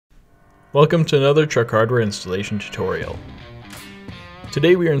Welcome to another truck hardware installation tutorial.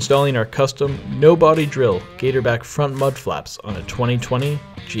 Today we are installing our custom no-body drill Gatorback front mud flaps on a 2020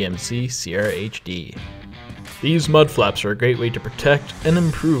 GMC Sierra HD. These mud flaps are a great way to protect and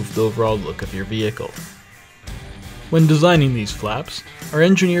improve the overall look of your vehicle. When designing these flaps, our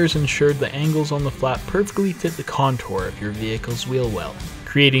engineers ensured the angles on the flap perfectly fit the contour of your vehicle's wheel well,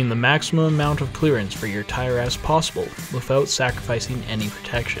 creating the maximum amount of clearance for your tire as possible without sacrificing any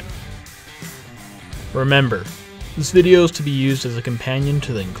protection. Remember, this video is to be used as a companion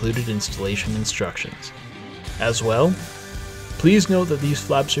to the included installation instructions. As well, please note that these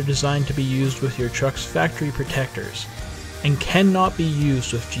flaps are designed to be used with your truck's factory protectors and cannot be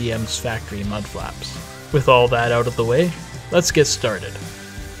used with GM's factory mud flaps. With all that out of the way, let's get started.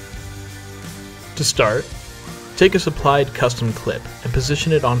 To start, take a supplied custom clip and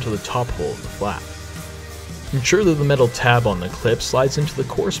position it onto the top hole of the flap. Ensure that the metal tab on the clip slides into the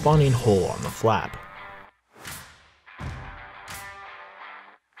corresponding hole on the flap.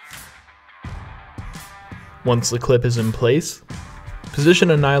 Once the clip is in place, position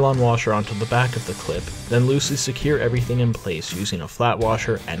a nylon washer onto the back of the clip, then loosely secure everything in place using a flat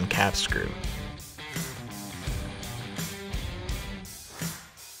washer and cap screw.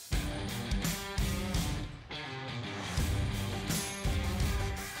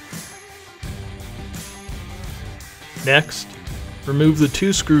 Next, remove the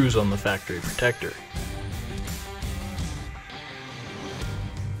two screws on the factory protector.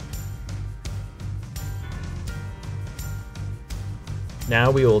 Now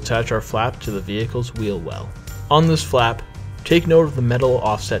we will attach our flap to the vehicle's wheel well. On this flap, take note of the metal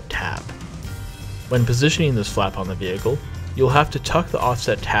offset tab. When positioning this flap on the vehicle, you'll have to tuck the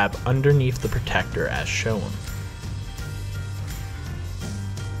offset tab underneath the protector as shown.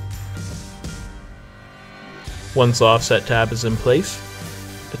 Once the offset tab is in place,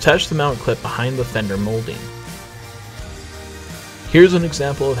 attach the mount clip behind the fender molding. Here's an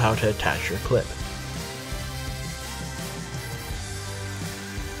example of how to attach your clip.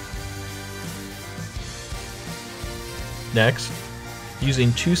 Next,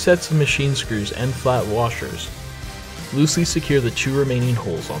 using two sets of machine screws and flat washers, loosely secure the two remaining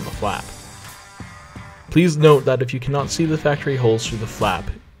holes on the flap. Please note that if you cannot see the factory holes through the flap,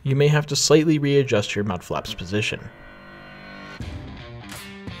 you may have to slightly readjust your mud flap's position.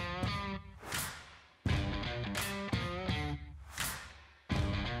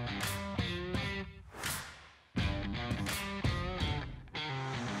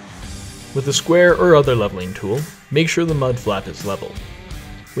 With a square or other leveling tool, make sure the mud flap is level.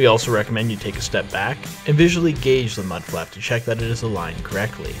 We also recommend you take a step back and visually gauge the mud flap to check that it is aligned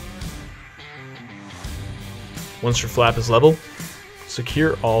correctly. Once your flap is level,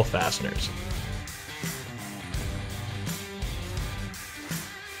 secure all fasteners.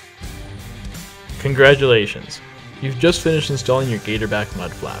 Congratulations! You've just finished installing your Gatorback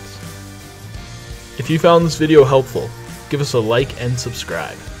mud flaps. If you found this video helpful, give us a like and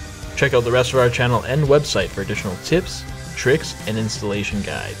subscribe. Check out the rest of our channel and website for additional tips, tricks, and installation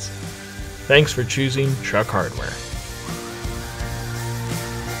guides. Thanks for choosing Truck Hardware.